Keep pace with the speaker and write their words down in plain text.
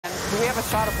Do we have a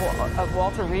shot of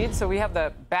Walter Reed? So we have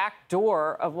the back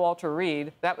door of Walter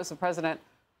Reed. That was the president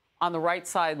on the right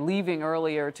side leaving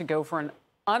earlier to go for an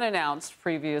unannounced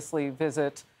previously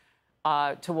visit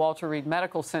to Walter Reed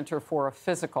Medical Center for a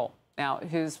physical. Now,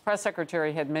 his press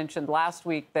secretary had mentioned last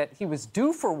week that he was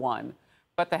due for one,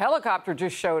 but the helicopter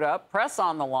just showed up, press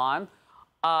on the lawn,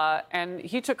 and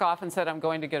he took off and said, "I'm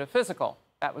going to get a physical."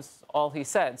 That was all he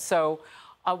said. So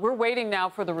we're waiting now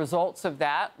for the results of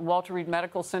that. Walter Reed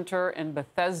Medical Center in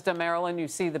Bethesda, Maryland. You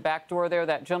see the back door there.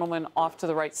 That gentleman off to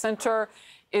the right center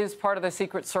is part of the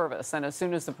Secret Service. And as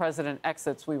soon as the president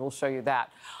exits, we will show you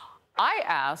that. I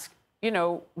ask, you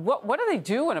know, what do they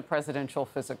do in a presidential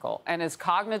physical? And his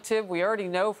cognitive, we already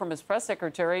know from his press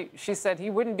secretary, she said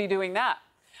he wouldn't be doing that.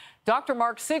 Dr.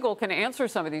 Marc Siegel can answer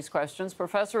some of these questions,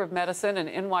 professor of medicine and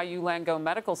NYU Langone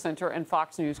Medical Center and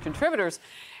Fox News contributors.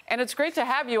 And it's great to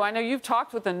have you. I know you've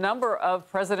talked with a number of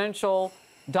presidential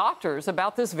doctors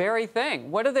about this very thing.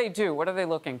 What do they do? What are they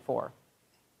looking for?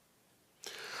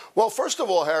 Well, first of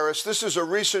all, Harris, this is a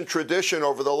recent tradition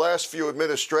over the last few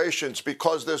administrations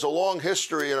because there's a long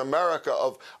history in America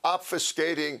of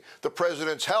obfuscating the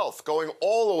president's health, going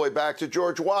all the way back to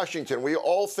George Washington. We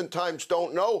oftentimes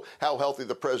don't know how healthy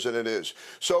the president is.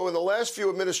 So in the last few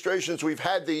administrations, we've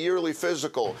had the yearly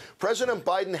physical. President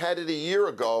Biden had it a year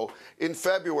ago in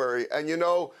February. And, you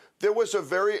know, there was a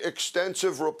very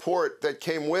extensive report that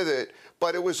came with it,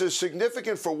 but it was as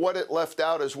significant for what it left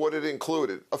out as what it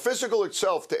included. A physical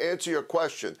itself, to answer your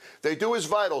question, they do his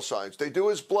vital signs, they do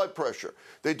his blood pressure,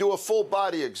 they do a full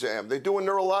body exam, they do a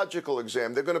neurological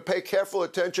exam. They're going to pay careful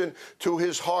attention to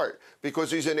his heart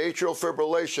because he's in atrial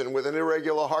fibrillation with an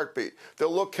irregular heartbeat.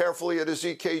 They'll look carefully at his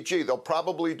EKG. They'll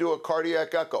probably do a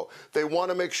cardiac echo. They want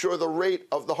to make sure the rate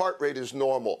of the heart rate is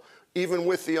normal, even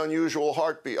with the unusual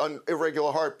heartbeat,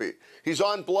 irregular heartbeat. He's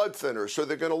on blood thinners, so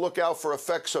they're going to look out for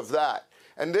effects of that.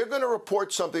 And they're going to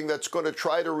report something that's going to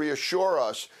try to reassure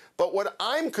us. But what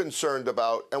I'm concerned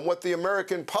about, and what the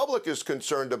American public is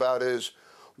concerned about, is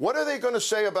what are they going to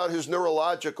say about his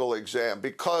neurological exam?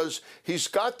 Because he's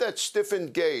got that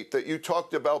stiffened gait that you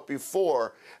talked about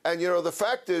before. And, you know, the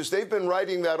fact is they've been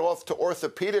writing that off to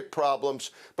orthopedic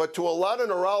problems. But to a lot of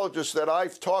neurologists that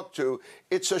I've talked to,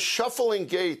 it's a shuffling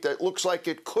gait that looks like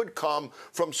it could come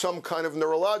from some kind of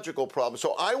neurological problem.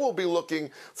 So I will be looking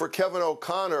for Kevin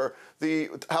O'Connor, the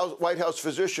White House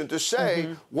physician, to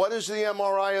say, what does the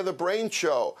MRI of the brain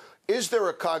show? Is there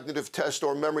a cognitive test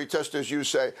or memory test, as you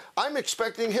say? I'm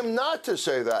expecting him not to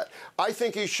say that. I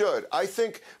think he should. I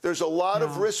think there's a lot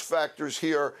of risk factors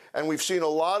here, and we've seen a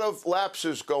lot of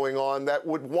lapses going on that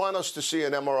would want us to see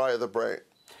an MRI of the brain.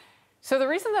 So the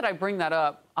reason that I bring that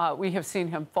up, we have seen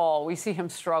him fall. We see him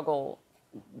struggle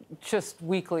just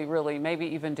weekly, really, maybe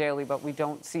even daily, but we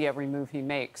don't see every move he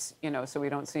makes, you know, so we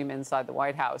don't see him inside the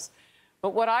White House.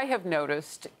 But what I have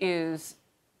noticed is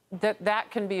that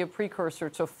can be a precursor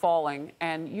to falling.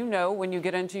 And, you know, when you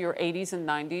get into your 80s and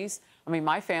 90s, I mean,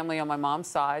 my family on my mom's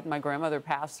side, my grandmother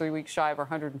passed 3 weeks shy of her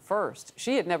 101st.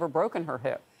 She had never broken her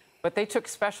hip, but they took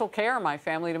special care in my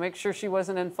family to make sure she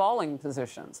wasn't in falling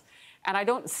positions. And I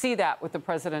don't see that with the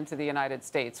president of the United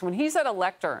States. When he's at a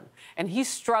lectern and he's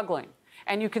struggling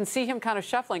and you can see him kind of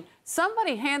shuffling,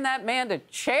 somebody hand that man a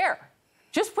chair.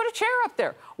 Just put a chair up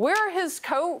there. Where are his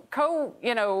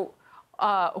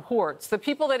horts, the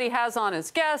people that he has on as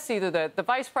guests, either the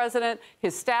vice president,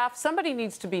 his staff? Somebody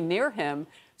needs to be near him.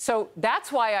 So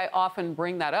that's why I often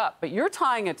bring that up. But you're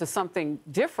tying it to something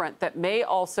different that may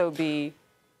also be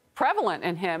prevalent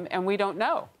in him, and we don't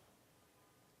know.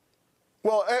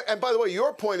 Well, and by the way,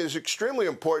 your point is extremely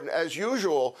important, as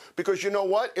usual, because you know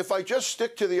what? If I just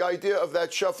stick to the idea of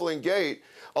that shuffling gait,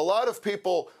 a lot of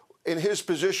people in his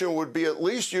position would be at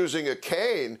least using a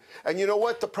cane. And you know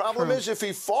what? The problem is if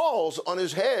he falls on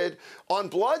his head on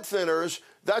blood thinners,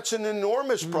 that's an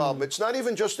enormous problem. It's not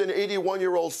even just an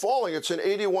 81-year-old falling. It's an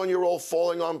 81-year-old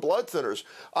falling on blood thinners.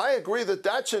 I agree that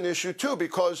that's an issue, too,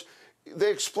 because they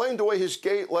explained away his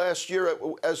gait last year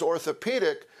as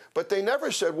orthopedic, but they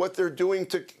never said what they're doing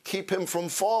to keep him from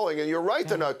falling. And you're right,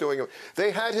 they're not doing it. They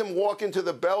had him walk into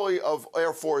the belly of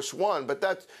Air Force One, but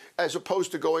that's as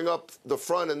opposed to going up the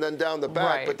front and then down the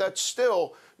back. But that's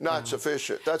still not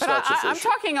sufficient. That's not sufficient. I'm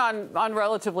talking on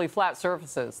relatively flat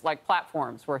surfaces, like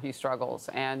platforms where he struggles,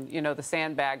 and, you know, the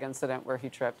sandbag incident where he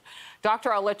tripped.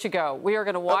 Doctor, I'll let you go. We are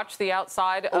going to watch the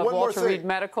outside of Walter Reed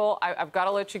Medical. I've got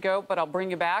to let you go, but I'll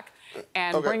bring you back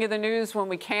and bring you the news when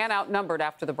we can, outnumbered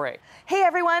after the break. Hey,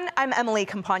 everyone. I'm Emily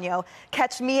Campagno.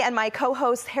 Catch me and my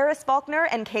co-hosts Harris Faulkner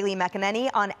and Kaylee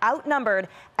McEnany on Outnumbered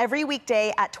every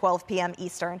weekday at 12 p.m.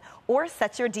 Eastern, or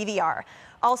set your DVR.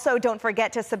 Also, don't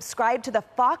forget to subscribe to the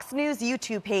Fox News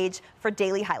YouTube page for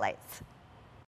daily highlights.